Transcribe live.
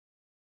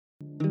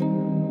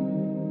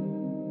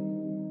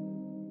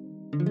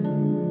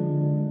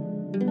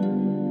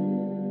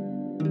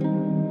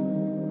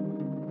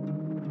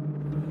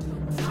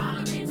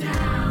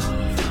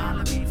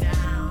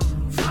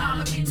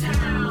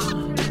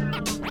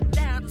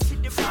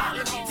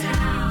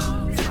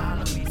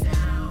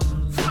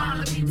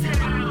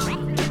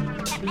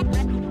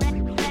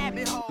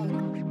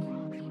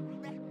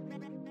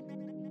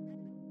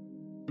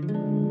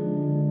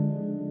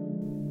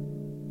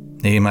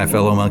Hey, my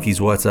fellow monkeys,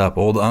 what's up?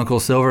 Old Uncle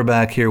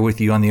Silverback here with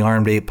you on the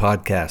Armed Ape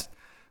Podcast,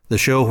 the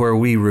show where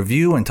we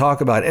review and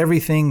talk about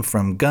everything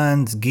from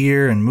guns,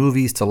 gear, and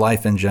movies to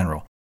life in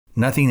general.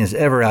 Nothing is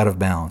ever out of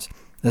bounds.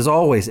 As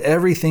always,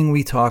 everything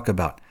we talk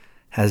about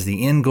has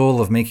the end goal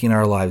of making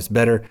our lives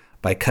better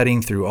by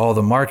cutting through all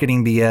the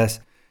marketing BS,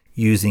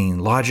 using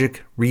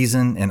logic,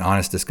 reason, and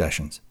honest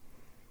discussions.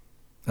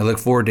 I look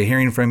forward to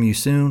hearing from you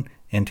soon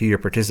and to your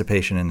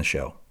participation in the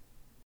show.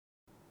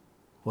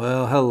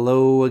 Well,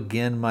 hello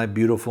again, my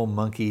beautiful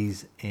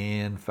monkeys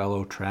and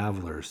fellow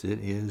travelers. It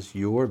is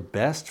your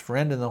best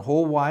friend in the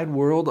whole wide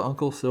world,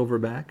 Uncle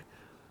Silverback.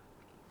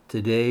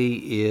 Today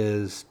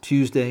is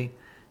Tuesday.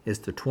 It's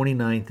the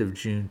 29th of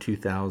June,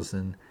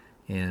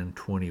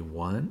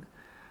 2021.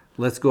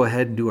 Let's go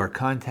ahead and do our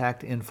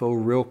contact info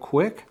real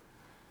quick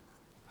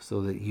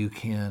so that you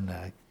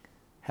can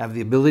have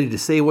the ability to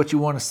say what you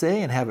want to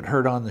say and have it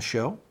heard on the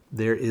show.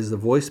 There is the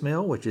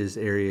voicemail, which is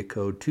area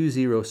code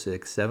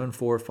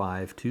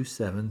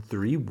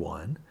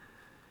 206-745-2731.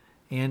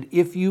 And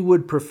if you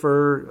would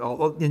prefer,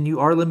 and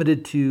you are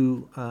limited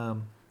to, I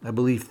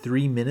believe,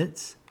 3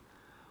 minutes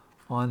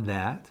on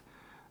that.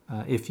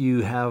 If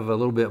you have a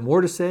little bit more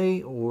to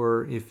say,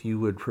 or if you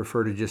would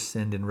prefer to just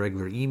send in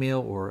regular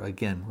email, or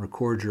again,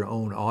 record your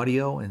own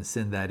audio and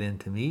send that in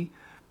to me,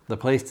 the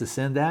place to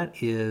send that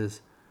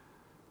is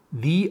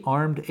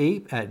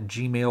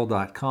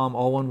thearmedape@gmail.com,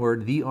 all one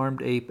word,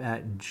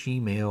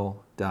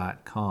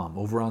 thearmedape@gmail.com.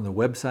 Over on the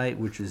website,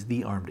 which is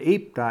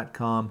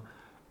thearmedape.com,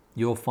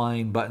 you'll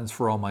find buttons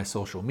for all my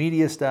social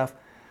media stuff.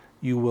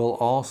 You will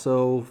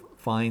also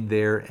find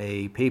there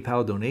a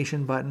PayPal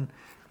donation button.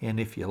 And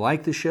if you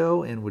like the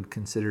show and would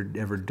consider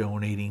ever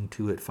donating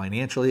to it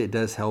financially, it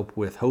does help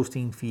with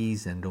hosting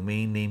fees and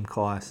domain name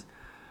costs.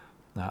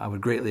 I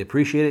would greatly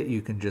appreciate it.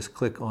 You can just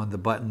click on the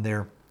button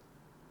there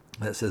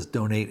that says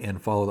donate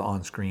and follow the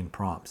on-screen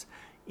prompts.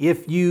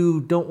 If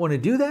you don't want to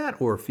do that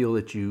or feel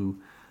that you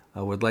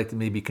would like to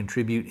maybe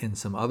contribute in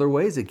some other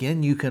ways,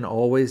 again, you can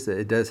always,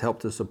 it does help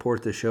to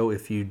support the show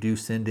if you do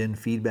send in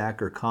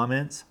feedback or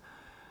comments.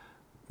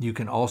 You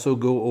can also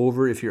go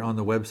over, if you're on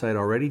the website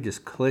already,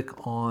 just click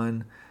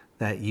on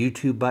that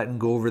YouTube button,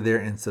 go over there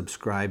and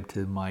subscribe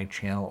to my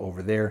channel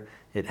over there.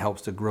 It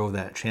helps to grow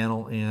that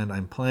channel, and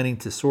I'm planning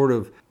to sort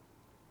of,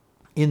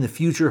 in the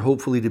future,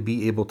 hopefully to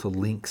be able to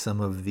link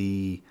some of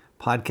the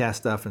podcast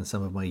stuff and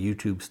some of my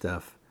YouTube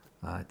stuff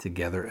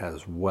together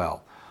as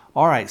well.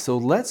 All right, so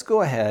let's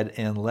go ahead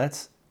and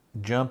let's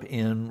jump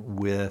in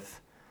with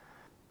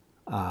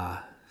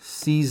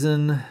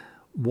Season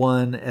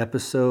 1,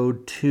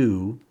 Episode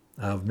 2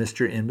 of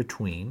Mr.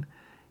 Inbetween.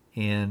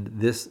 And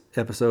this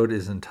episode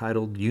is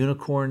entitled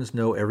Unicorns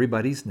Know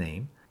Everybody's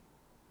Name.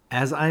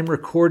 As I'm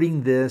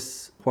recording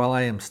this while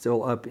I am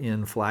still up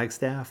in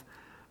Flagstaff,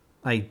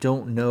 I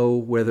don't know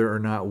whether or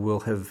not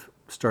we'll have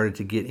started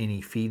to get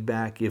any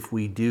feedback. If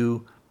we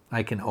do,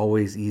 I can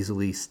always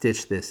easily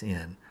stitch this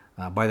in.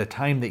 By the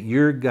time that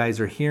your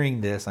guys are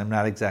hearing this, I'm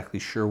not exactly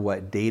sure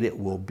what date it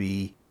will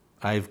be.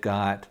 I've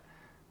got,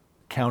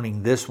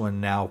 counting this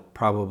one now,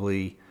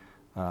 probably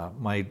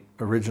my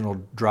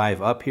original drive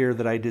up here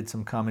that I did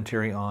some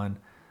commentary on,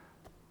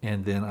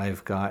 and then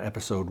I've got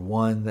episode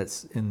 1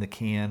 that's in the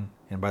can,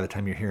 and by the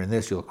time you're hearing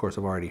this, you'll of course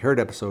have already heard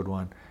episode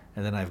 1,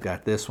 and then I've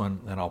got this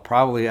one, and I'll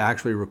probably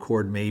actually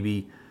record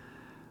maybe,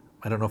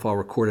 I don't know if I'll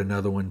record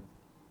another one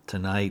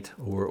tonight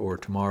or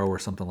tomorrow or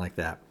something like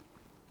that.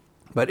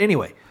 But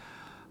anyway,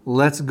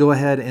 let's go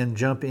ahead and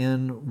jump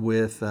in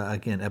with,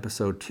 again,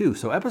 episode 2.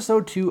 So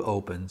episode 2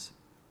 opens,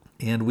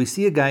 and we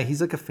see a guy,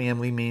 he's like a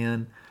family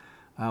man.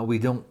 We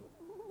don't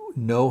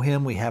know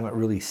him. We haven't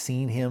really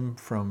seen him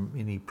from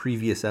any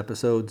previous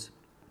episodes,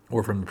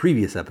 or from the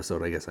previous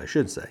episode, I guess I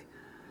should say.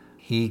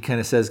 He kind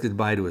of says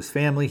goodbye to his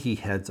family. He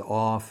heads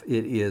off.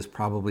 It is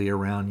probably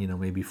around,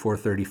 maybe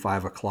 4:30,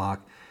 5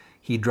 o'clock.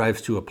 He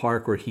drives to a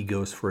park where he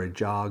goes for a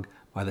jog.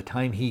 By the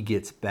time he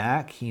gets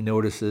back, he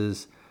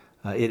notices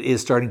it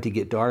is starting to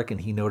get dark,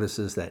 and he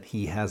notices that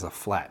he has a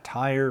flat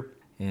tire,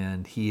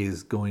 and he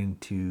is going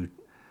to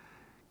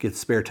get the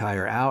spare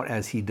tire out.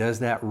 As he does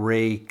that,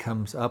 Ray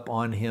comes up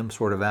on him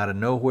sort of out of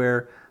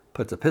nowhere,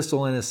 puts a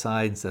pistol in his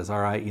side, says,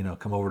 all right,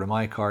 come over to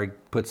my car,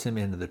 puts him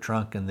into the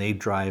trunk, and they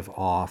drive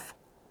off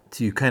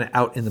to kind of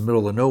out in the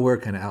middle of nowhere,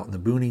 kind of out in the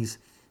boonies.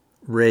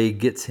 Ray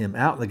gets him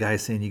out, and the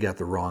guy's saying, you got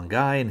the wrong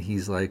guy. And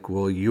he's like,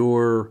 well,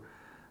 you're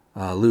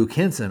Luke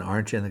Henson,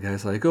 aren't you? And the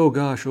guy's like, oh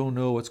gosh, oh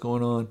no, what's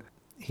going on?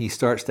 He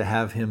starts to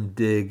have him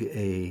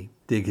dig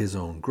his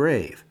own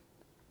grave.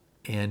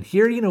 And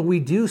here, we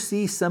do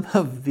see some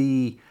of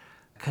the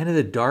kind of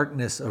the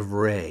darkness of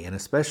Ray, and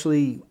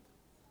especially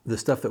the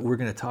stuff that we're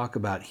going to talk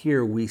about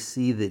here, we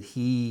see that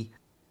he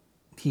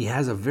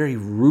has a very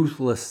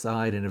ruthless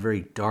side and a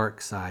very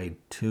dark side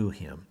to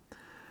him.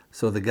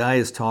 So the guy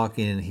is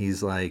talking, and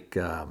he's like,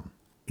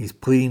 he's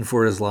pleading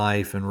for his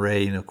life, and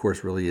Ray, of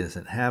course, really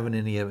isn't having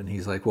any of it. And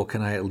he's like, well,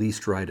 can I at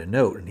least write a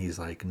note? And he's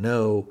like,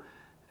 no.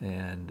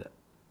 And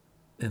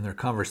in their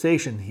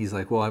conversation, he's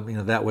like, well,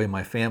 that way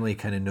my family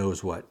kind of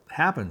knows what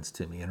happens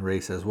to me. And Ray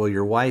says, well,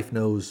 your wife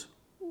knows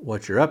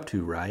what you're up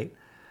to, right?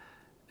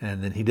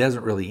 And then he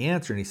doesn't really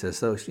answer, and he says,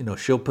 so,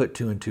 she'll put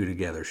 2 and 2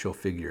 together. She'll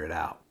figure it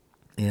out.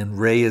 And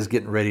Ray is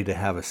getting ready to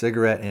have a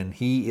cigarette, and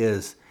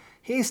he's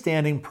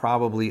standing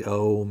probably,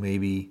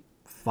 maybe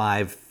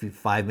 5,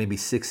 maybe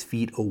 6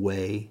 feet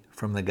away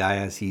from the guy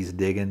as he's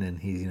digging,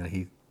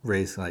 and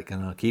Ray's like,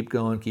 keep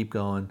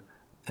going.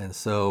 And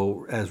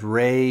so as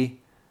Ray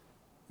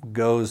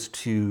goes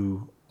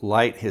to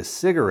light his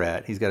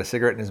cigarette, he's got a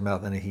cigarette in his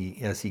mouth,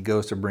 and as he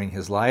goes to bring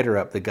his lighter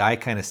up, the guy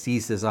kind of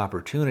sees his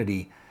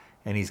opportunity,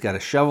 and he's got a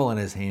shovel in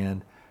his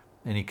hand,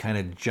 and he kind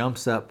of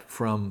jumps up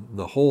from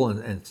the hole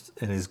and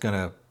is going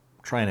to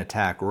try and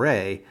attack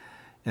Ray.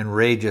 And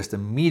Ray just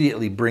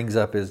immediately brings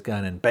up his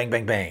gun and bang,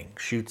 bang, bang,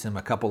 shoots him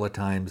a couple of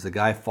times. The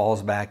guy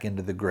falls back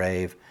into the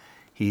grave.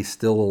 He's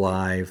still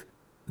alive.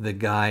 The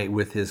guy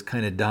with his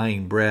kind of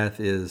dying breath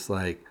is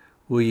like,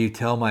 will you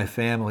tell my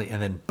family?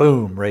 And then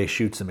boom, Ray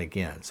shoots him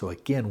again. So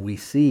again, we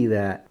see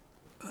that,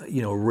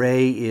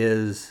 Ray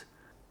is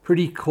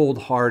pretty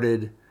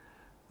cold-hearted.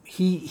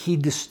 He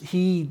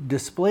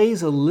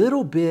displays a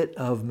little bit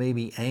of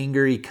maybe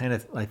anger.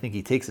 I think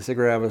he takes a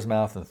cigarette out of his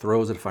mouth and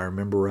throws it, if I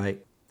remember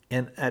right.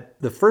 And at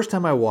the first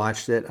time I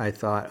watched it, I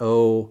thought,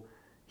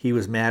 he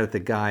was mad at the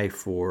guy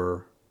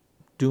for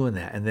doing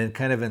that. And then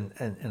kind of in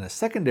a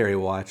secondary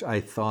watch,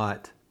 I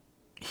thought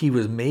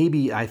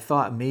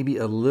maybe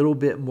a little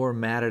bit more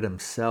mad at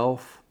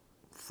himself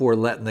for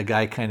letting the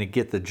guy kind of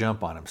get the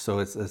jump on him. So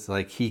it's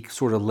like he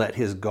sort of let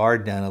his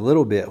guard down a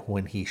little bit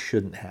when he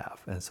shouldn't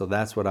have. And so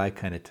that's what I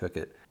kind of took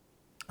it.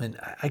 And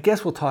I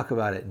guess we'll talk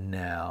about it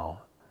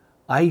now.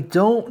 I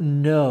don't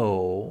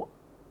know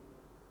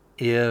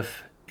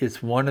if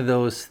it's one of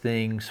those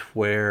things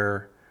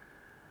where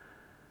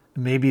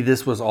maybe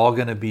this was all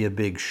going to be a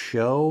big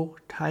show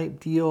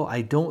type deal.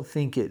 I don't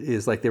think it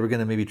is. Like they were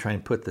going to maybe try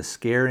and put the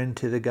scare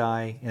into the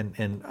guy.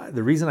 And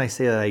the reason I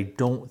say that I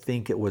don't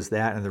think it was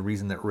that, and the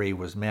reason that Ray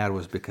was mad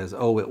was because,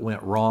 it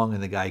went wrong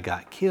and the guy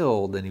got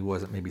killed and he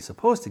wasn't maybe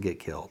supposed to get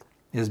killed,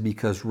 is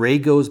because Ray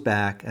goes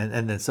back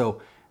and then so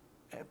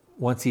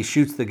once he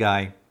shoots the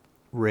guy,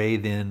 Ray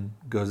then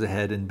goes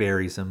ahead and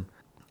buries him.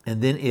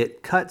 And then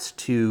it cuts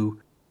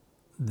to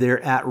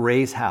they're at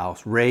Ray's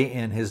house, Ray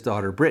and his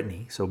daughter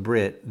Brittany. So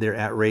Britt, they're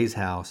at Ray's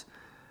house,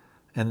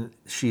 and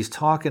she's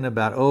talking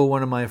about,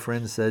 one of my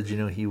friends said,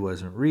 he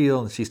wasn't real,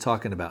 and she's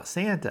talking about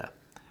Santa.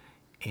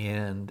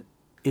 And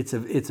it's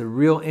a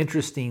real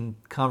interesting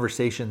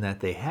conversation that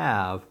they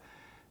have.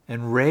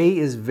 And Ray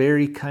is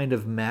very kind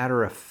of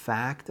matter of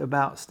fact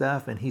about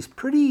stuff, and he's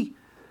pretty,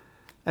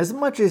 as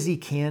much as he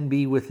can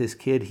be with his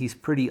kid, he's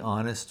pretty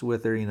honest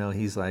with her.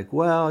 He's like,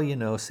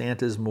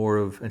 Santa's more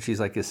of, and she's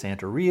like, is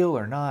Santa real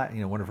or not?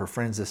 One of her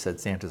friends has said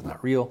Santa's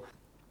not real.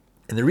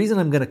 And the reason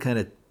I'm going to kind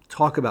of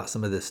talk about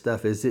some of this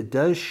stuff is it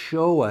does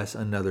show us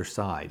another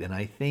side. And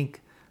I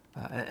think,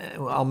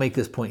 I'll make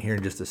this point here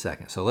in just a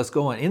second. So let's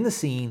go on. In the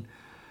scene,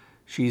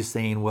 she's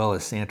saying, well,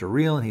 is Santa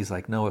real? And he's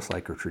like, no, it's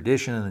like a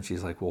tradition. And then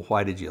she's like, well,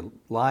 why did you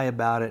lie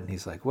about it? And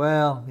he's like,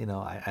 well,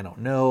 I don't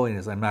know.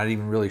 And I'm not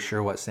even really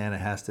sure what Santa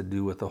has to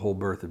do with the whole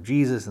birth of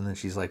Jesus. And then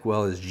she's like,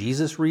 well, is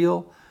Jesus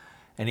real?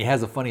 And he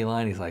has a funny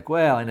line. He's like,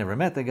 well, I never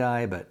met the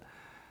guy, but,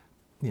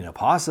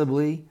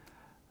 possibly.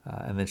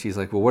 And then she's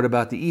like, well, what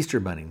about the Easter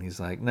bunny? And he's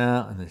like,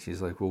 no. And then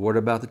she's like, well, what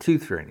about the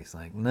tooth fairy? And he's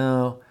like,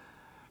 no.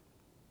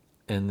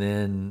 And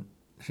then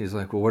she's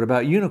like, well, what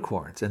about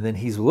unicorns? And then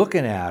he's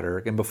looking at her.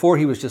 And before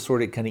he was just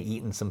sort of kind of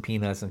eating some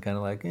peanuts and kind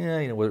of like,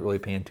 wasn't really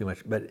paying too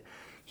much. But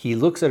he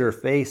looks at her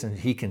face and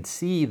he can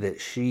see that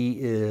she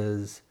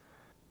is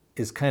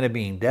kind of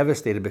being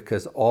devastated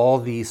because all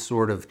these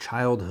sort of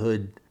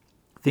childhood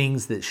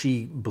things that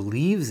she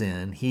believes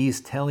in, he's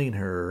telling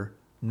her,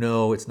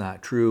 no, it's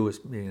not true.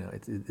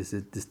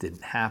 This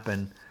didn't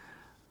happen.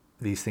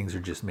 These things are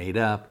just made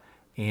up.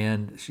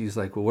 And she's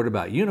like, well, what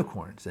about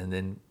unicorns? And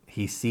then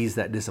he sees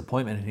that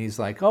disappointment and he's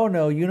like, oh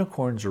no,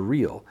 unicorns are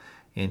real.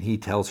 And he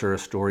tells her a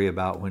story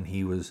about when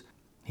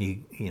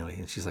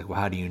and she's like, well,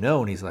 how do you know?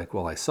 And he's like,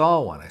 well, I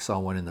saw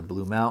one in the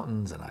Blue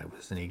Mountains.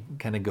 And he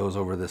kind of goes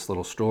over this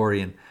little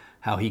story and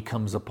how he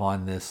comes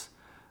upon this.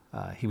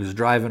 He was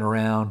driving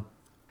around.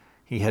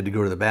 He had to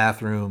go to the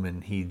bathroom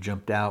and he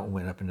jumped out and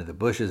went up into the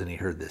bushes and he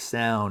heard this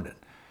sound and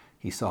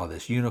he saw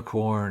this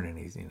unicorn and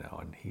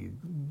and he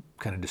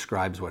kind of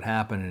describes what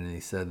happened. And he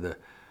said, the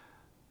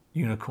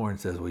unicorn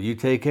says, well, you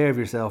take care of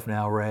yourself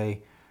now,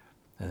 Ray.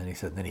 And then he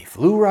said, then he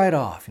flew right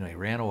off. He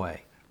ran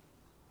away.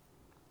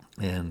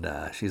 And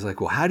she's like,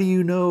 well, how do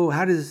you know?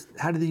 How did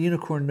the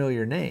unicorn know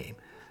your name?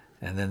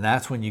 And then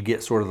that's when you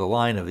get sort of the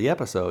line of the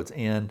episodes.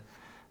 And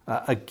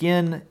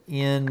again,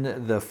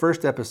 in the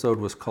first episode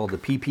was called The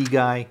PP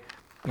Guy.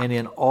 And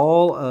in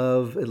all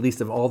of, at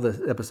least of all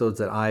the episodes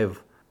that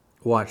I've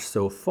watched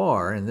so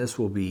far, and this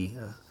will be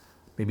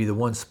maybe the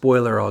one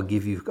spoiler I'll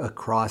give you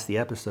across the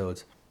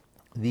episodes,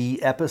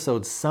 the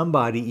episode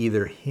somebody,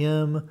 either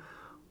him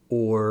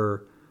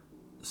or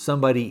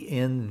somebody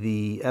in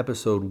the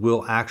episode,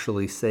 will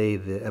actually say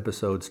the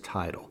episode's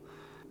title.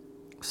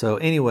 So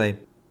anyway,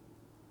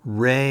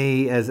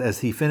 Ray, as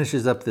he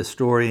finishes up the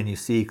story and you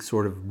see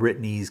sort of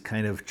Brittany's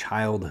kind of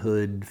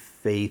childhood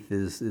faith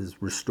is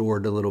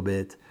restored a little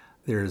bit.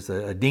 There's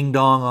a ding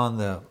dong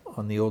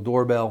on the old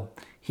doorbell.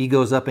 He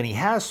goes up and he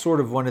has sort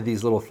of one of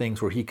these little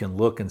things where he can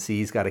look and see.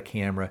 He's got a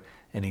camera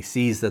and he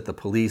sees that the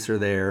police are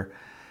there.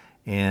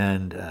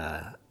 And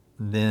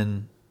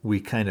then we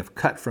kind of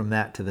cut from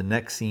that to the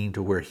next scene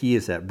to where he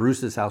is at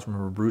Bruce's house.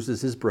 Remember, Bruce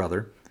is his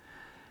brother.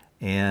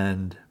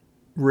 And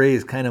Ray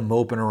is kind of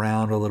moping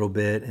around a little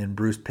bit, and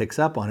Bruce picks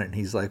up on it, and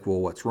he's like,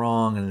 well, what's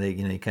wrong? And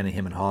they, kind of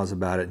him and haws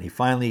about it.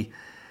 And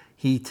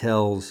he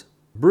tells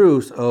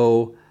Bruce,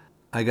 oh,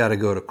 I got to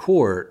go to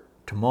court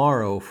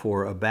tomorrow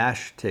for a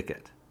bash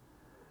ticket.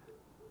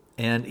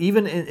 And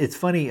even, it's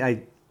funny,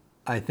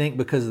 I think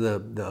because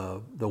of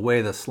the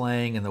way the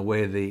slang and the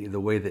way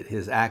that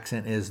his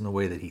accent is and the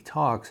way that he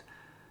talks,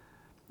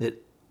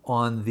 that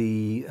on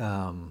the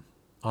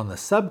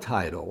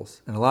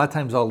subtitles, and a lot of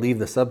times I'll leave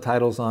the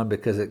subtitles on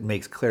because it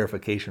makes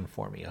clarification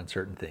for me on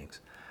certain things.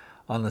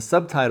 On the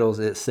subtitles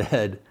it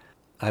said,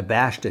 I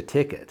bashed a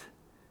ticket.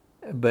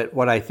 But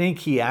what I think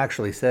he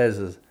actually says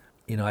is,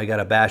 I got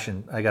to bash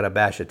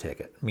a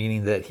ticket,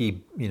 meaning that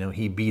he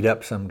beat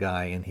up some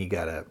guy and he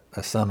got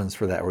a summons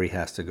for that where he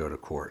has to go to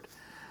court.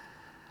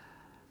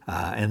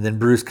 And then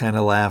Bruce kind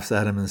of laughs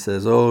at him and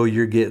says, oh,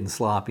 you're getting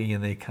sloppy.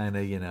 And they kind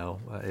of,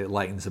 it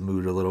lightens the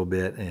mood a little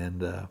bit.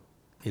 And,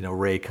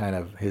 Ray kind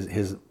of,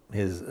 his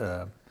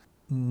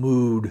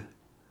mood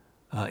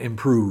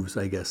improves,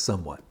 I guess,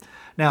 somewhat.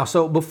 Now,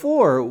 so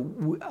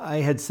before I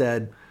had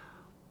said,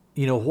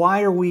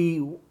 why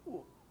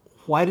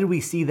did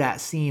we see that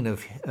scene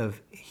of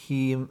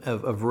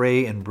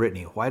Ray and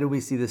Brittany? Why did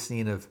we see the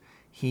scene of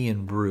he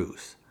and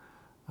Bruce?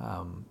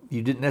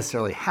 You didn't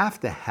necessarily have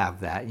to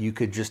have that. You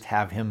could just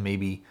have him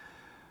maybe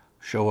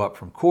show up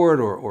from court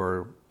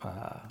or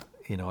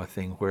a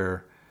thing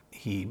where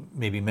he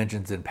maybe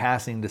mentions in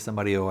passing to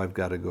somebody, oh, I've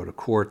got to go to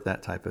court,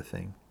 that type of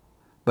thing.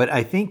 But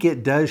I think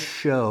it does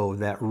show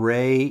that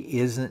Ray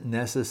isn't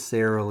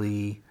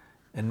necessarily,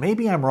 and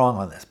maybe I'm wrong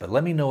on this, but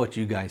let me know what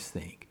you guys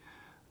think.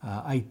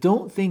 I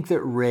don't think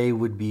that Ray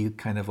would be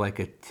kind of like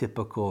a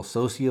typical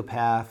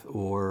sociopath,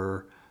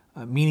 or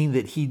meaning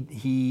that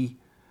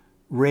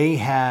Ray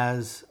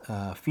has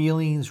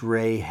feelings,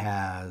 Ray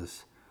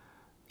has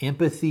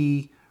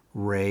empathy,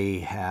 Ray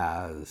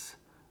has,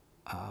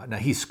 now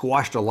he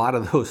squashed a lot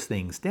of those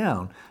things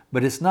down,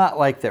 but it's not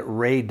like that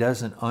Ray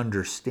doesn't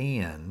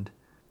understand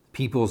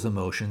people's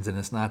emotions, and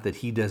it's not that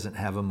he doesn't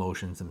have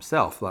emotions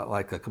himself,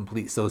 like a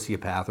complete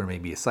sociopath or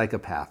maybe a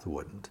psychopath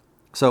wouldn't.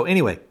 So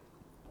anyway,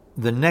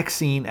 the next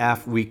scene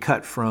after we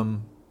cut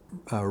from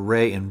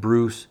Ray and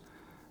Bruce,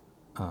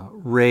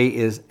 Ray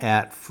is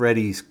at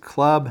Freddie's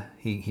club.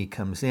 He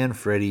comes in.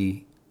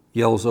 Freddie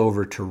yells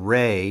over to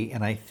Ray,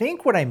 and I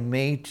think what I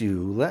may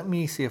do, let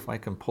me see if I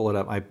can pull it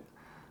up.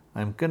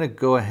 I'm going to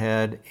go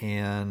ahead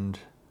and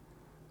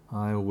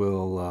I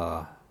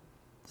will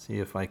see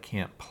if I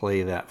can't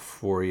play that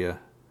for you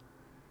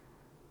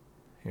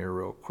here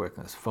real quick.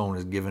 This phone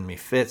is giving me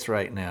fits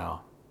right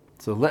now.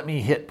 So let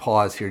me hit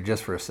pause here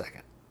just for a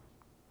second.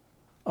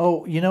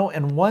 Oh,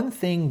 and one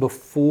thing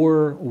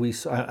before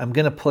I'm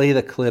going to play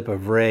the clip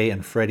of Ray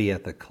and Freddie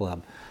at the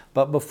club.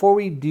 But before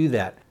we do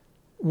that,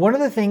 one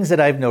of the things that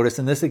I've noticed,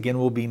 and this again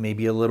will be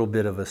maybe a little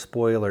bit of a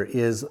spoiler,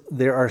 is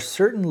there are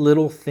certain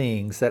little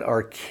things that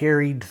are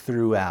carried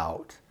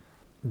throughout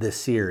the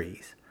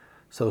series.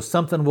 So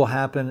something will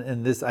happen,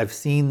 and I've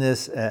seen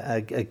this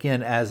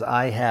again as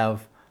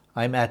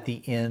I'm at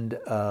the end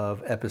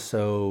of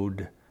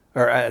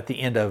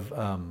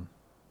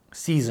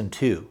season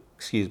 2,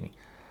 excuse me.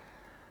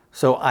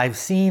 So I've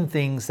seen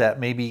things that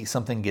maybe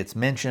something gets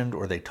mentioned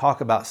or they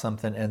talk about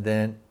something and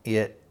then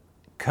it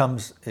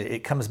comes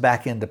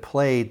back into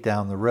play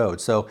down the road.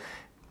 So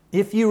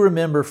if you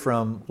remember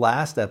from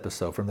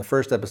the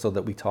first episode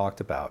that we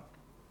talked about,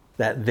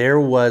 that there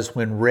was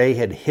when Ray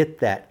had hit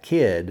that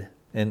kid,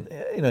 and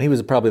he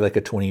was probably like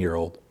a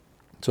 20-year-old,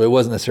 so he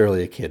wasn't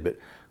necessarily a kid, but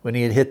when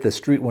he had hit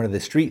one of the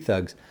street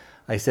thugs,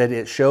 I said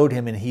it showed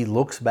him and he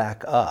looks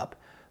back up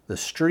the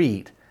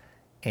street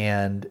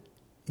and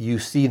you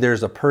see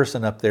there's a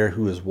person up there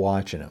who is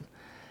watching him.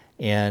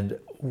 And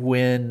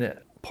when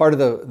part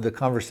of the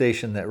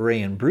conversation that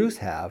Ray and Bruce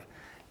have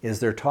is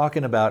they're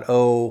talking about,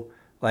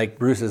 like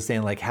Bruce is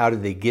saying, like, how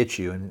did they get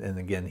you? And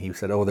again, he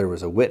said, there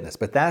was a witness.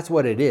 But that's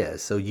what it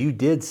is. So you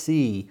did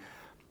see,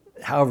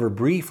 however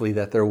briefly,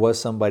 that there was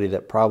somebody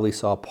that probably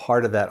saw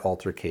part of that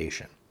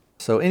altercation.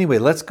 So anyway,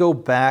 let's go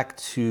back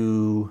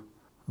to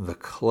the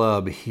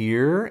club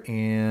here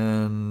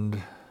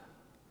and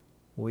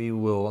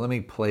let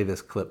me play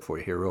this clip for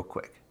you here real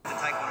quick. To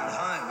take one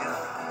home,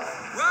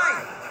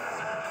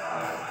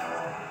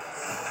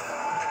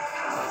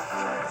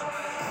 Right.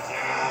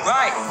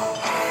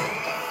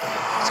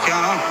 What's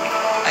going on?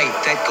 Hey,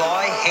 that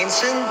guy,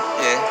 Henson?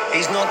 Yeah.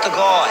 He's not the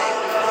guy.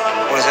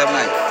 What does that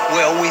mean?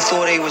 Well, we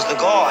thought he was the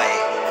guy.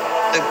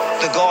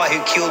 The guy who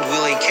killed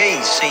Willie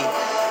Keys. See,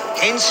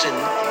 Henson,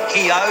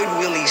 he owed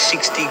Willie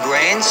 60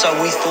 grand, so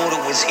we thought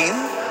it was him,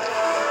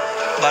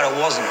 but it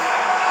wasn't.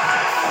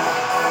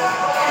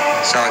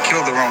 So I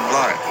killed the wrong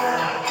bloke.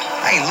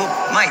 Hey, look,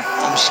 mate,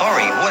 I'm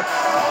sorry. What?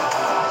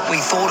 We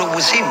thought it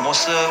was him.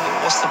 What's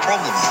the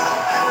problem?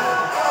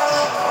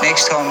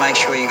 Next time, make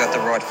sure you got the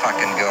right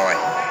fucking guy.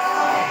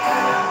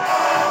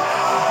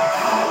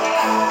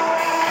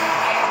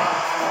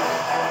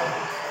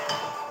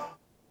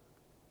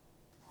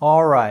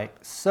 All right,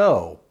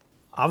 so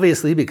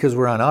obviously because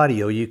we're on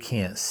audio, you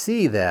can't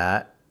see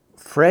that.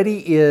 Freddie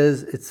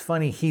it's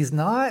funny, he's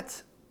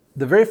not,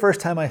 the very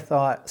first time I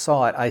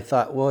saw it, I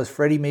thought, well, is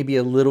Freddie maybe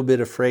a little bit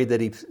afraid that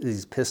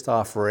he's pissed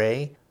off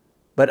Ray?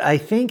 But I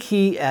think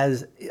Ray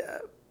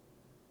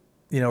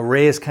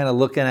is kind of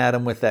looking at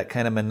him with that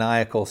kind of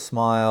maniacal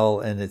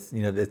smile, and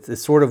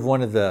it's sort of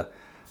one of the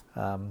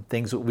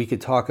things that we could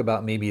talk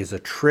about maybe as a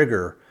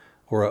trigger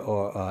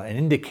or an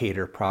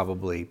indicator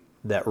probably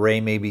that Ray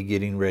may be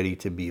getting ready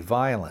to be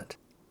violent.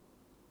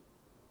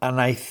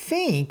 And I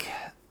think,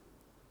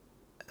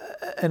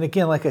 and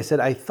again, like I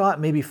said, I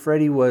thought maybe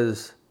Freddie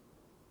was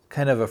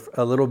kind of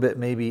a little bit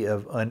maybe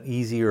of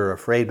uneasy or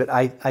afraid, but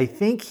I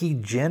think he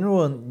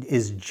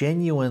is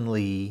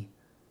genuinely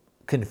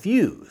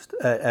confused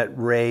at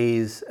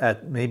Ray's,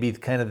 at maybe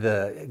kind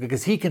of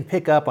because he can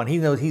pick up on,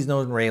 he's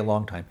known Ray a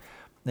long time,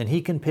 and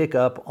he can pick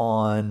up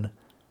on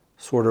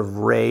sort of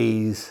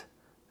Ray's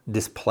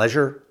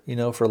displeasure,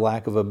 for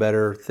lack of a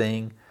better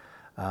thing.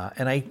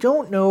 And I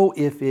don't know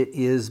if it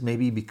is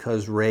maybe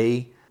because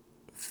Ray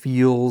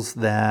feels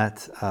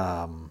that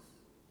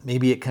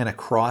maybe it kind of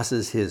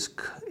crosses his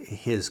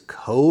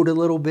code a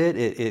little bit.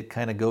 It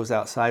kind of goes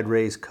outside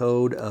Ray's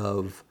code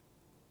of,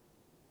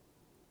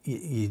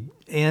 I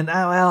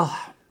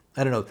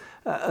don't know.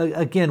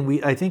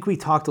 Again, I think we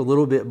talked a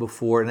little bit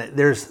before, and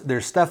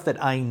there's stuff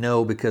that I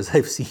know because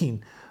I've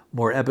seen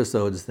more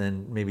episodes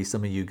than maybe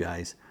some of you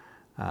guys.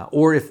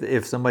 Or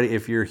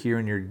if you're here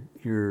and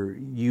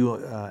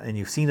and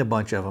you've seen a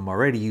bunch of them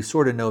already, you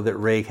sort of know that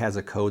Ray has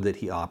a code that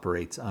he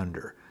operates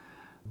under.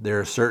 There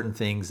are certain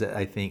things that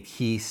I think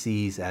he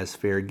sees as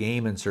fair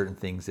game and certain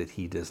things that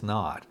he does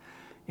not.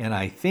 And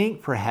I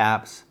think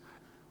perhaps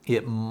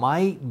it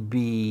might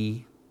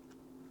be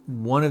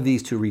one of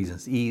these two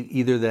reasons.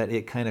 Either that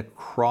it kind of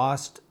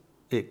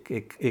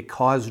it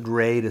caused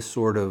Ray to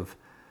sort of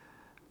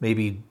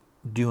maybe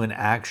do an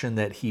action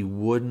that he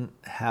wouldn't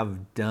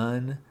have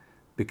done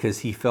because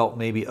he felt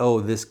maybe,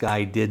 this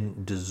guy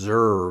didn't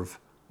deserve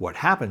what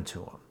happened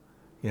to him.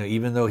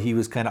 Even though he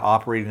was kind of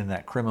operating in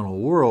that criminal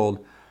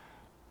world,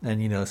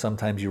 and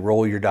sometimes you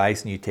roll your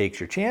dice and you take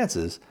your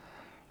chances,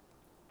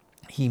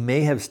 he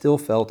may have still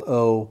felt,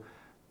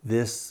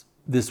 this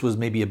was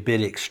maybe a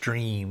bit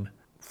extreme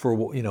for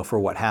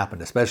what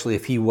happened, especially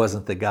if he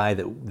wasn't the guy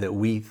that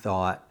we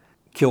thought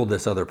killed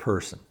this other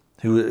person.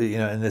 Who,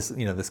 and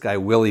this guy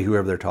Willie,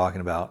 whoever they're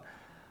talking about,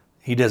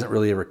 he doesn't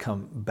really ever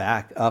come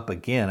back up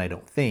again, I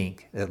don't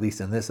think, at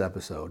least in this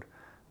episode.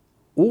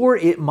 Or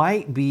it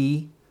might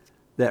be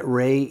that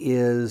Ray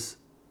is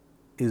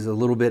a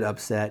little bit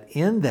upset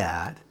in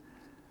that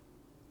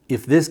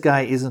if this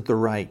guy isn't the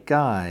right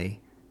guy,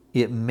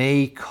 it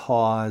may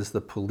cause the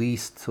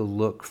police to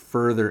look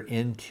further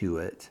into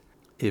it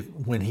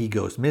when he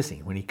goes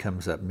missing, when he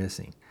comes up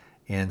missing.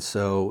 And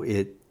so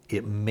it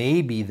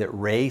may be that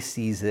Ray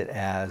sees it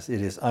as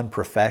it is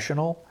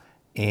unprofessional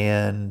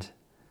and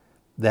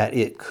that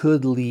it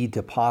could lead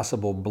to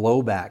possible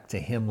blowback to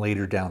him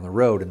later down the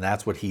road, and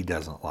that's what he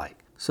doesn't like.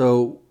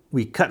 So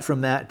we cut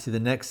from that to the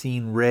next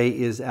scene. Ray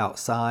is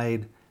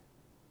outside,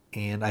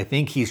 and I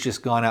think he's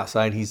just gone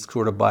outside. He's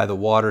sort of by the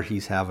water.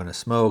 He's having a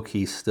smoke.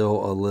 He's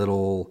still a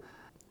little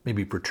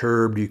maybe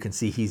perturbed. You can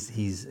see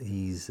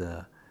he's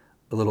a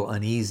little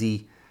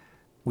uneasy.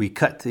 We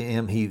cut to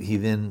him.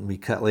 We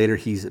cut later.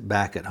 He's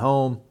back at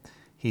home.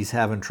 He's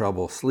having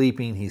trouble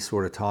sleeping. He's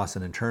sort of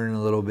tossing and turning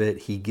a little bit.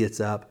 He gets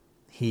up.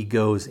 He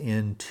goes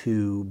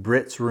into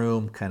Britt's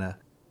room, kind of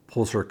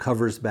pulls her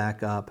covers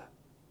back up,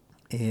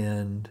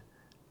 and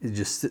it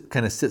just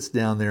kind of sits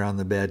down there on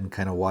the bed and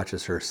kind of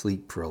watches her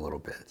sleep for a little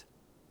bit.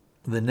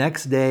 The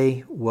next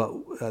day,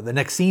 the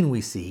next scene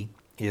we see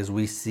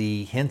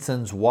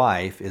Henson's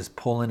wife is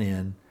pulling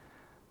in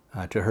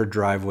to her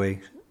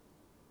driveway,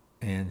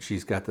 and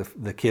she's got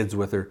the kids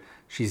with her.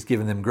 She's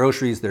giving them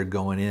groceries. They're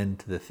going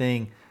into the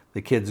thing.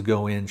 The kids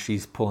go in.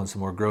 She's pulling some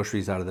more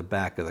groceries out of the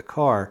back of the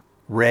car.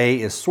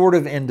 Ray is sort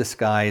of in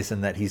disguise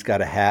in that he's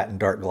got a hat and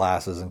dark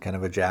glasses and kind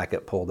of a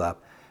jacket pulled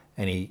up,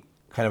 and he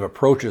kind of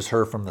approaches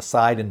her from the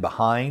side and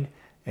behind,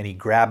 and he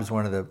grabs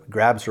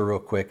her real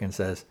quick and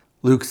says,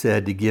 "Luke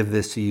said to give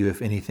this to you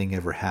if anything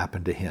ever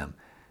happened to him."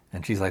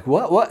 And she's like,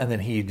 what? And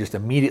then he just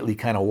immediately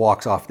kind of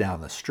walks off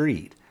down the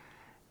street.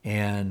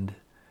 And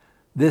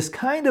this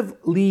kind of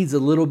leads a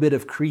little bit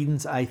of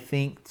credence, I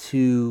think,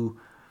 to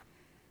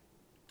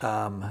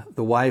the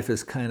wife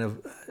is kind of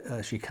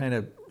She kind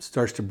of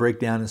starts to break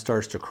down and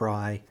starts to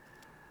cry.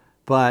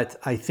 But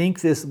I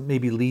think this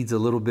maybe leads a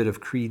little bit of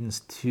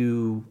credence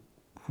to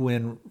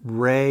when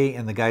Ray,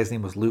 and the guy's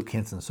name was Luke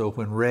Henson. So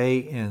when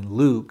Ray and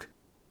Luke,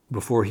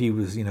 before he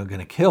was, going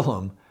to kill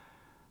him,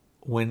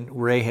 when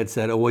Ray had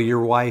said, oh, well,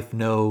 your wife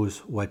knows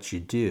what you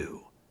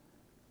do,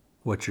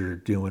 what you're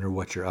doing or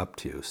what you're up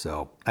to.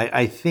 So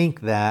I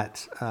think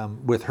that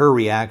with her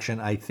reaction,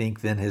 I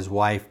think then his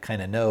wife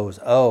kind of knows,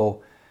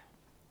 oh,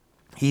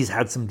 he's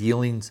had some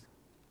dealings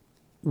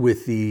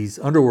with these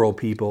underworld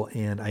people,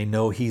 and I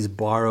know he's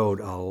borrowed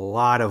a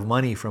lot of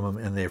money from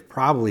them, and they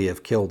probably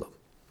have killed him,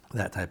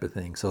 that type of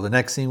thing. So the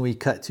next scene we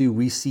cut to,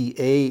 we see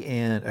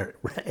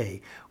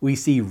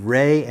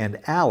Ray and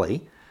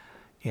Allie,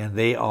 and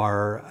they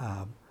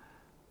are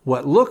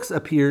what looks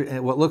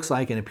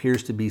like and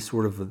appears to be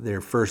sort of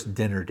their first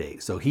dinner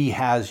date. So he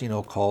has,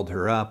 called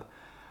her up.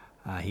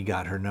 He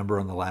got her number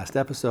on the last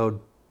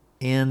episode,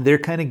 and they're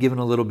kind of giving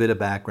a little bit of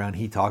background.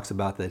 He talks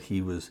about that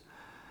he was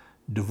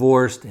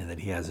divorced and that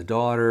he has a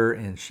daughter,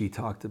 and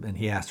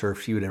he asked her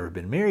if she had ever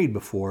been married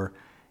before,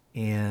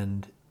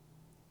 and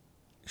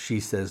she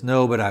says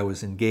no, but I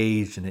was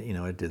engaged, and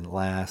it didn't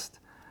last.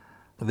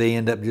 They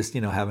end up just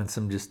having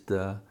some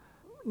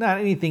not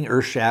anything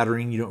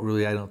earth-shattering.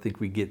 I don't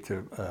think we get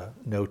to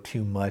know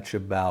too much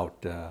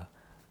about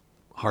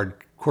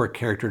hardcore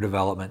character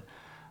development.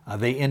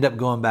 They end up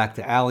going back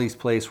to Allie's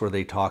place where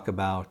they talk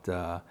about,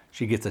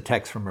 she gets a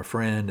text from a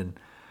friend, and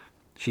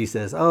she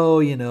says,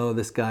 oh,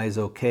 this guy's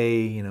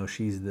okay.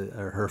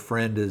 Her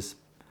friend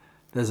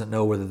doesn't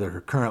know whether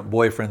her current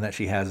boyfriend that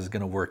she has is going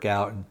to work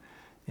out.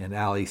 And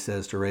Allie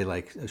says to Ray,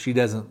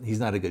 he's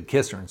not a good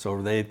kisser. And so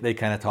they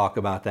kind of talk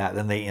about that.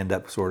 Then they end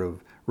up sort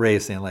of, Ray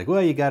is saying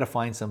well, you got to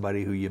find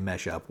somebody who you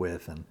mesh up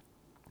with. And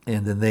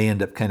then they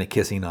end up kind of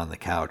kissing on the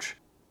couch.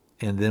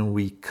 And then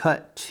we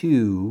cut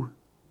to,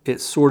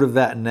 it's sort of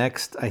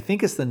I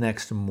think it's the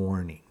next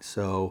morning.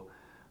 So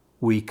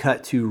we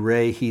cut to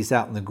Ray. He's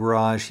out in the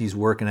garage. He's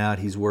working out.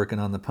 He's working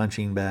on the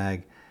punching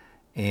bag.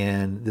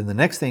 And then the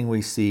next thing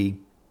we see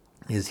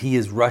is he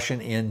is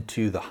rushing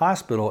into the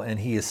hospital, and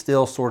he is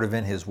still sort of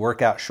in his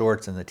workout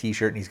shorts and the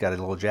t-shirt, and he's got a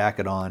little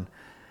jacket on.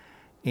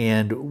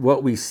 And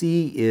what we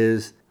see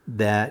is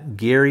that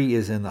Gary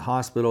is in the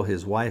hospital.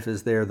 His wife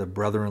is there. The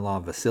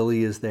brother-in-law,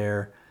 Vasily, is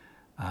there.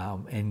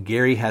 And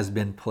Gary has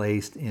been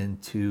placed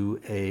into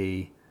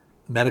a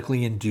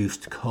medically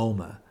induced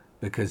coma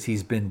because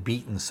he's been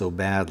beaten so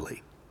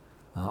badly.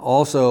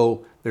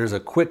 Also, there's a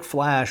quick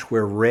flash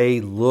where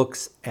Ray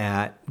looks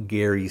at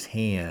Gary's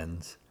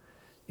hands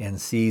and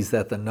sees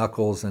that the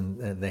knuckles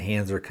and the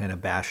hands are kind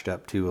of bashed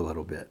up too a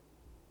little bit.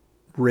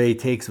 Ray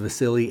takes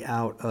Vasily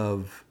out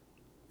of,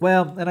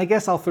 and I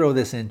guess I'll throw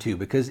this in too,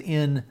 because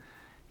in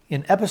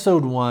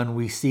episode 1,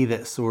 we see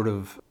that sort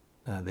of,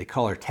 they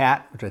call her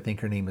Tat, which I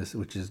think her name is,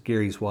 which is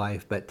Gary's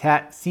wife, but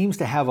Tat seems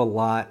to have a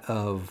lot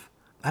of,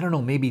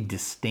 maybe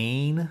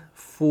disdain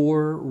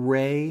for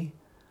Ray.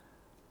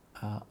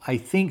 I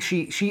think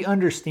she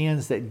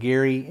understands that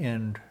Gary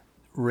and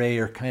Ray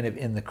are kind of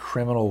in the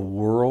criminal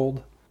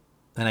world,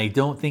 and I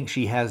don't think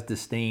she has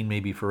disdain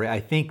maybe for Ray. I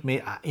think,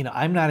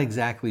 I'm not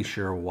exactly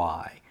sure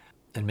why.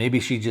 And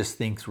maybe she just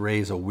thinks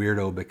Ray's a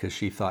weirdo because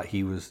she thought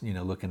he was,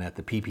 looking at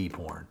the pee-pee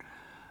porn.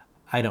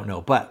 I don't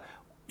know. But,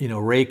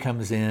 Ray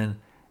comes in,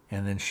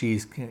 and then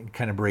she's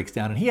kind of breaks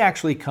down, and he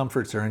actually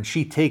comforts her, and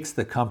she takes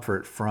the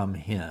comfort from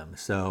him.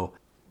 So,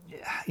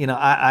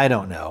 I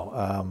don't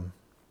know.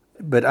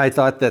 But I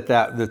thought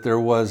that there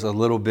was a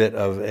little bit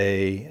of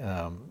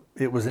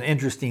it was an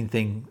interesting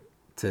thing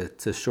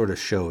to sort of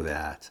show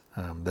that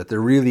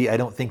I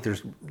don't think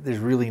there's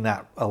really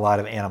not a lot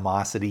of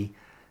animosity,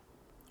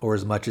 or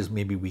as much as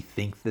maybe we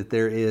think that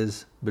there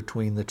is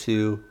between the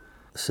two.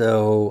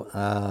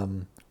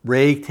 So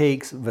Ray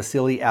takes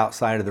Vasily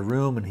outside of the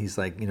room, and he's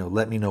like,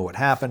 let me know what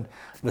happened.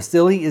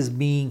 Vasily is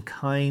being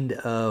kind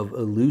of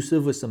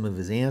elusive with some of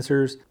his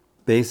answers.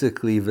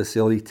 Basically,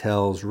 Vasily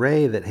tells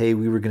Ray that, hey,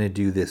 we were going to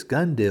do this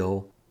gun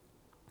deal,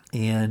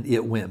 and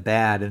it went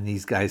bad, and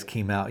these guys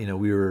came out,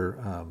 we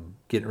were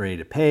getting ready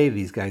to pay.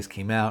 These guys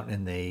came out,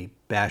 and they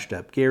bashed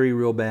up Gary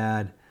real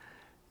bad.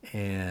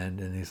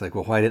 And he's like,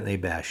 well, why didn't they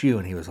bash you?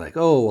 And he was like,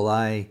 oh, well,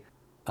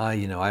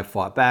 I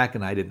fought back,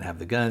 and I didn't have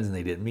the guns, and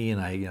they did me,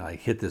 and I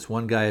hit this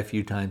one guy a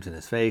few times in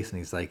his face. And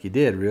he's like, you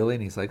did, really?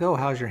 And he's like, oh,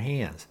 how's your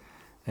hands?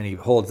 And he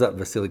holds up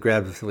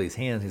grabs Vasily's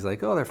hands. He's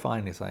like, oh, they're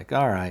fine. He's like,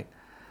 all right.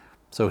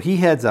 So he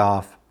heads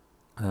off.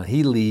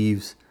 He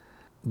leaves.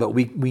 But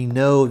we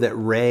know that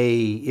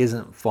Ray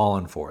isn't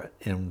falling for it,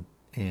 and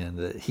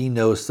he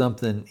knows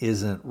something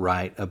isn't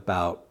right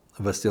about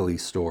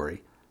Vasily's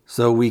story.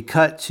 So we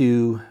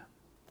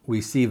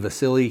see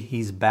Vasily.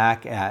 He's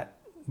back at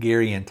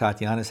Gary and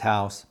Tatiana's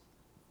house,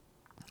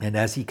 and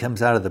as he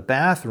comes out of the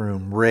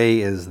bathroom, Ray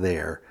is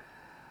there.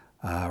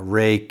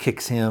 Ray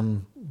kicks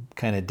him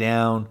kind of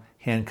down,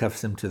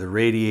 handcuffs him to the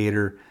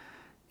radiator,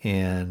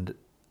 and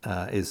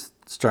is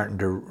starting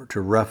to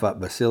rough up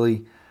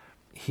Vasily.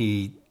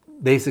 He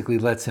basically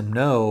lets him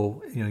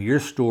know, your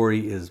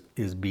story is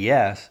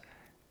BS,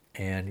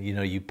 and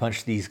you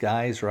punched these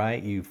guys,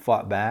 right? You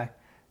fought back,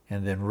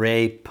 And then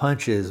Ray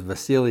punches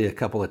Vasily a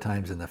couple of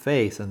times in the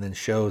face and then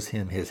shows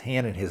him his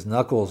hand, and his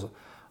knuckles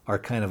are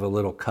kind of a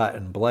little cut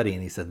and bloody.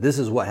 And he said, this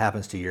is what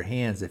happens to your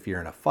hands if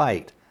you're in a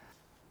fight.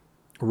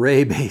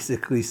 Ray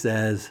basically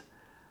says,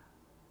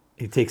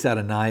 he takes out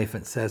a knife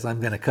and says, I'm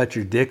going to cut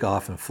your dick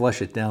off and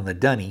flush it down the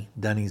dunny.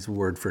 Dunny's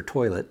word for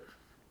toilet.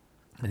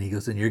 And he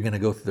goes, and you're going to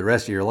go through the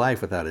rest of your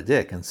life without a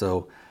dick. And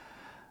so,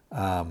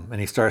 and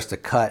he starts to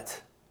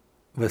cut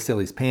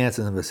Vasily's pants,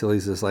 and then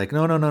Vasily's just like,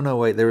 no,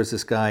 wait, there was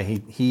this guy,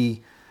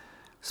 he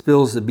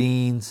spills the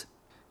beans,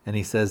 and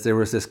he says there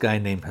was this guy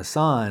named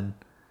Hassan.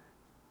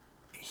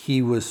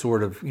 He was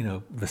sort of,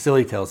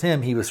 Vasily tells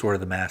him he was sort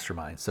of the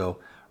mastermind. So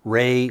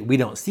Ray, we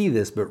don't see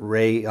this, but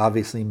Ray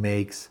obviously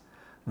makes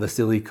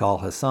Vasily call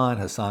Hassan.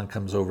 Hassan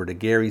comes over to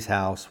Gary's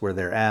house where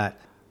they're at.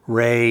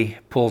 Ray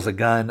pulls a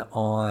gun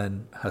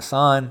on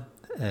Hassan,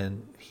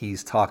 and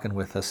he's talking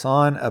with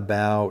Hassan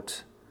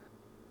about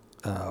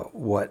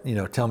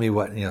tell me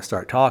what,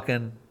 start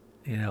talking,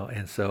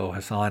 and so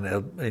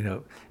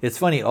Hassan, it's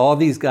funny, all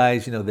these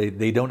guys,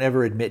 they don't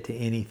ever admit to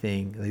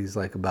anything. He's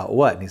like, about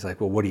what? And he's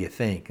like, well, what do you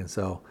think? And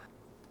so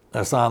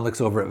Hassan looks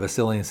over at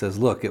Vasily and says,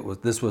 look,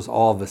 this was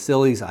all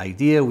Vasily's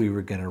idea. We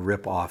were going to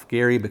rip off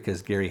Gary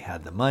because Gary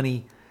had the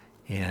money,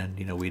 and,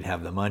 we'd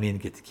have the money and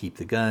get to keep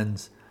the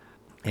guns.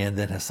 And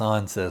then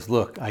Hassan says,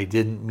 look, I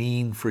didn't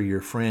mean for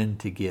your friend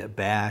to get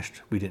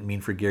bashed. We didn't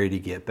mean for Gary to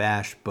get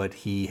bashed, but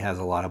he has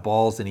a lot of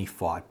balls and he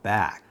fought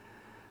back.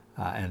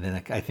 And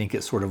then I think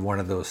it's sort of one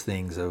of those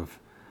things of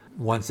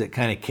once it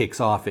kind of kicks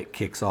off, it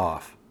kicks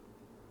off.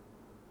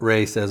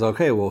 Ray says,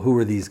 okay, well, who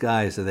are these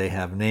guys? Do they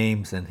have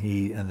names? And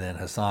then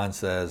Hassan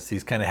says,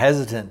 he's kind of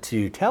hesitant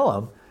to tell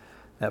him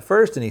at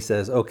first. And he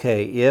says,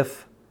 okay,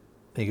 if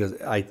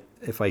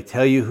I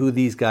tell you who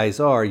these guys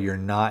are, you're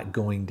not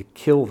going to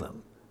kill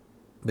them.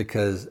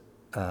 Because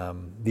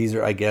these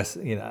are, I guess,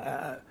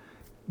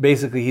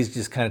 basically he's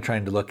just kind of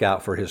trying to look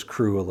out for his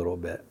crew a little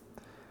bit.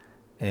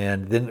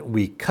 And then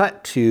we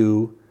cut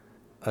to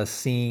a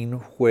scene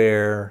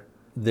where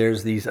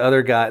there's these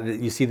other guys.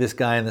 You see this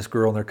guy and this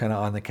girl, and they're kind of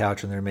on the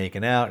couch and they're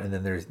making out. And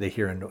then they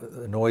hear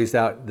a noise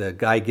out. The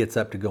guy gets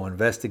up to go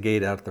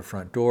investigate out the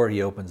front door.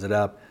 He opens it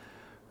up.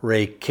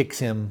 Ray kicks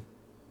him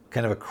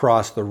kind of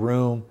across the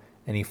room,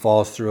 and he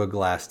falls through a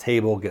glass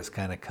table, gets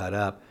kind of cut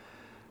up.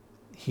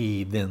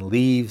 He then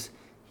leaves.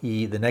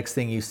 The next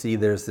thing you see,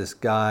 there's this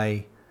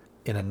guy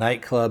in a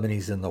nightclub, and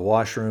he's in the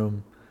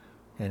washroom,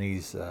 and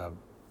he's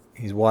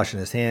washing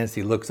his hands.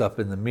 He looks up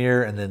in the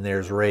mirror, and then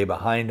there's Ray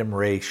behind him.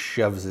 Ray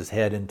shoves his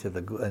head into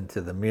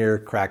the mirror,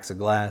 cracks a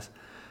glass,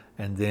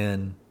 and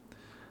then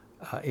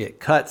it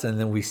cuts, and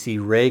then we see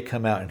Ray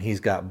come out, and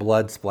he's got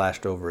blood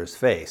splashed over his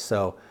face.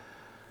 So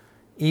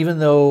even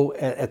though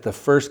at the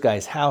first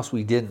guy's house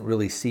we didn't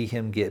really see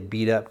him get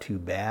beat up too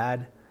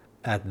bad,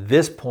 at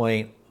this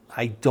point,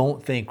 I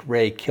don't think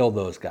Ray killed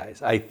those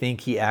guys. I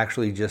think he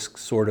actually just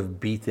sort of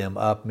beat them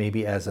up,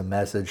 maybe as a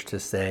message to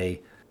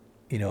say,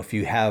 if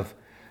you have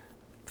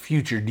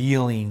future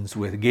dealings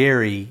with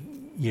Gary,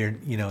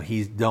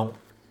 he's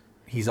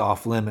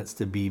off limits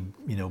to be,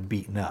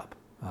 beaten up.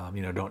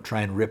 Don't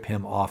try and rip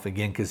him off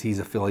again because he's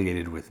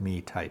affiliated with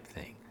me type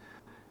thing.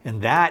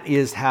 And that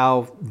is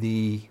how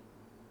the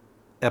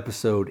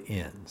episode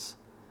ends.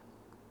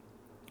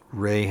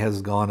 Ray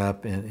has gone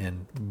up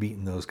and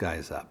beaten those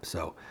guys up.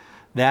 So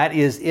that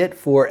is it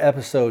for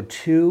episode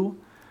 2.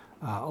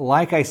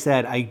 Like I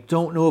said, I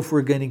don't know if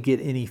we're going to get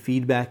any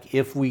feedback.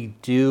 If we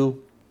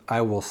do,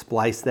 I will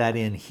splice that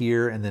in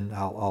here, and then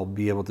I'll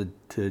be able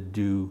to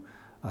do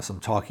some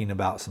talking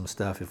about some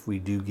stuff if we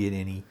do get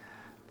any.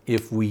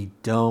 If we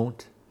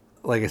don't,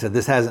 like I said,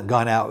 this hasn't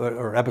gone out,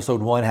 or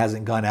episode 1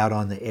 hasn't gone out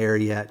on the air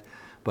yet.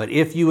 But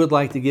if you would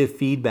like to give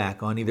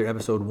feedback on either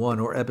episode 1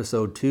 or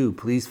episode 2,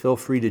 please feel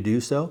free to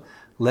do so.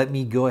 Let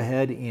me go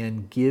ahead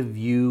and give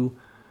you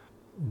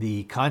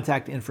the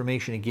contact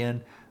information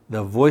again.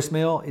 The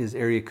voicemail is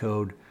area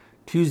code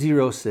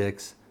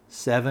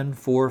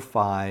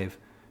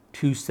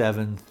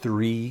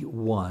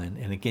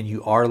 206-745-2731. And again,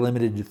 you are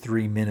limited to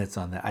 3 minutes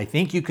on that. I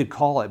think you could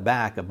call it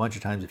back a bunch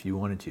of times if you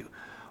wanted to.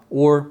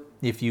 Or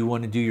if you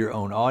want to do your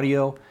own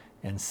audio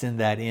and send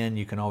that in,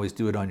 you can always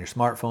do it on your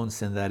smartphone,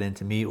 send that in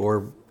to me,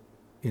 or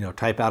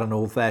type out an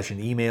old-fashioned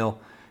email,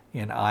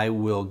 and I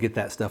will get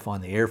that stuff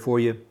on the air for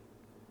you.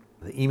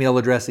 The email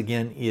address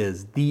again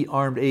is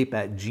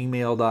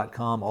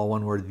thearmedape@gmail.com, all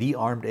one word,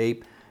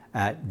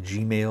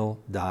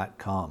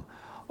 thearmedape@gmail.com.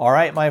 All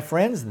right, my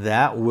friends,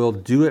 that will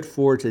do it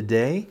for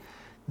today.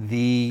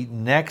 The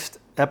next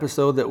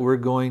episode that we're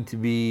going to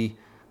be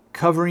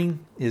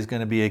covering is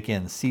going to be,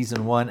 again,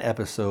 Season 1,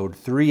 Episode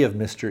 3 of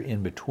Mr.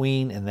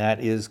 Inbetween, and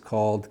that is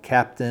called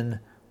Captain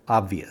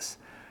Obvious.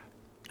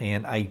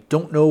 And I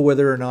don't know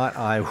whether or not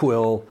I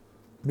will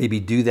maybe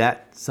do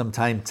that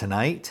sometime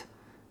tonight,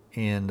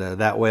 and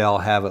that way I'll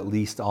have at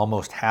least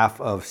almost half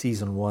of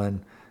Season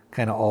 1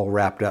 kind of all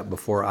wrapped up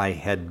before I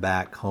head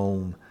back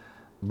home.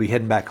 I'll be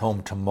heading back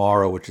home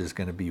tomorrow, which is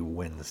going to be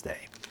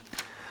Wednesday.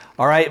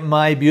 All right,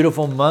 my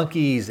beautiful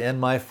monkeys and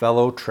my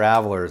fellow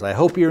travelers. I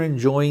hope you're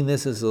enjoying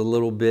this. It's a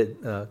little bit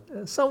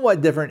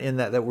somewhat different in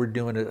that we're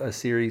doing a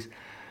series.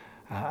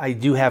 I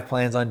do have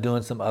plans on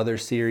doing some other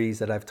series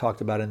that I've talked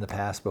about in the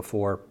past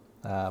before,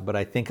 but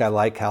I think I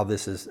like how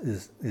this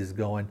is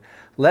going.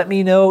 Let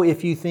me know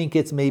if you think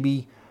it's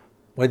maybe,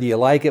 whether you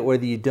like it,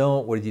 whether you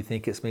don't, whether you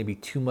think it's maybe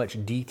too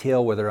much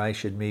detail, whether I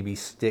should maybe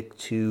stick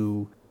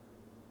to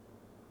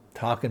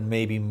talking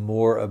maybe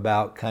more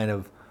about kind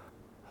of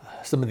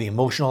some of the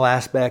emotional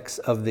aspects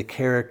of the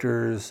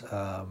characters,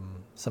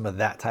 some of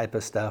that type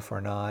of stuff or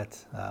not.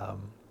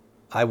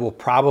 I will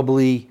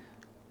probably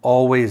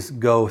always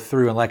go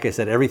through, and like I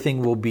said,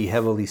 everything will be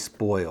heavily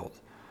spoiled.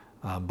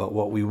 But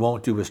what we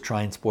won't do is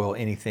try and spoil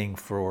anything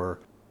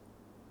for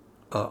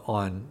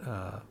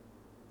on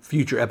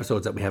future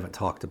episodes that we haven't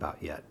talked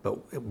about yet.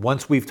 But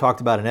once we've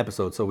talked about an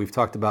episode, so we've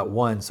talked about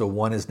one, so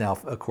one is now,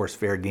 of course,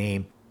 fair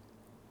game.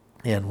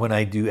 And when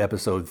I do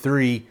episode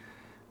 3,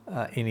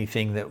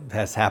 anything that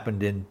has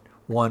happened in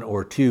 1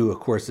 or 2, of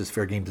course, is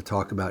fair game to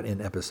talk about in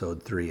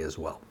episode 3 as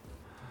well.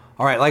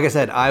 All right, like I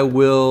said, I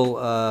will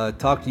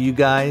talk to you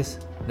guys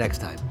next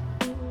time.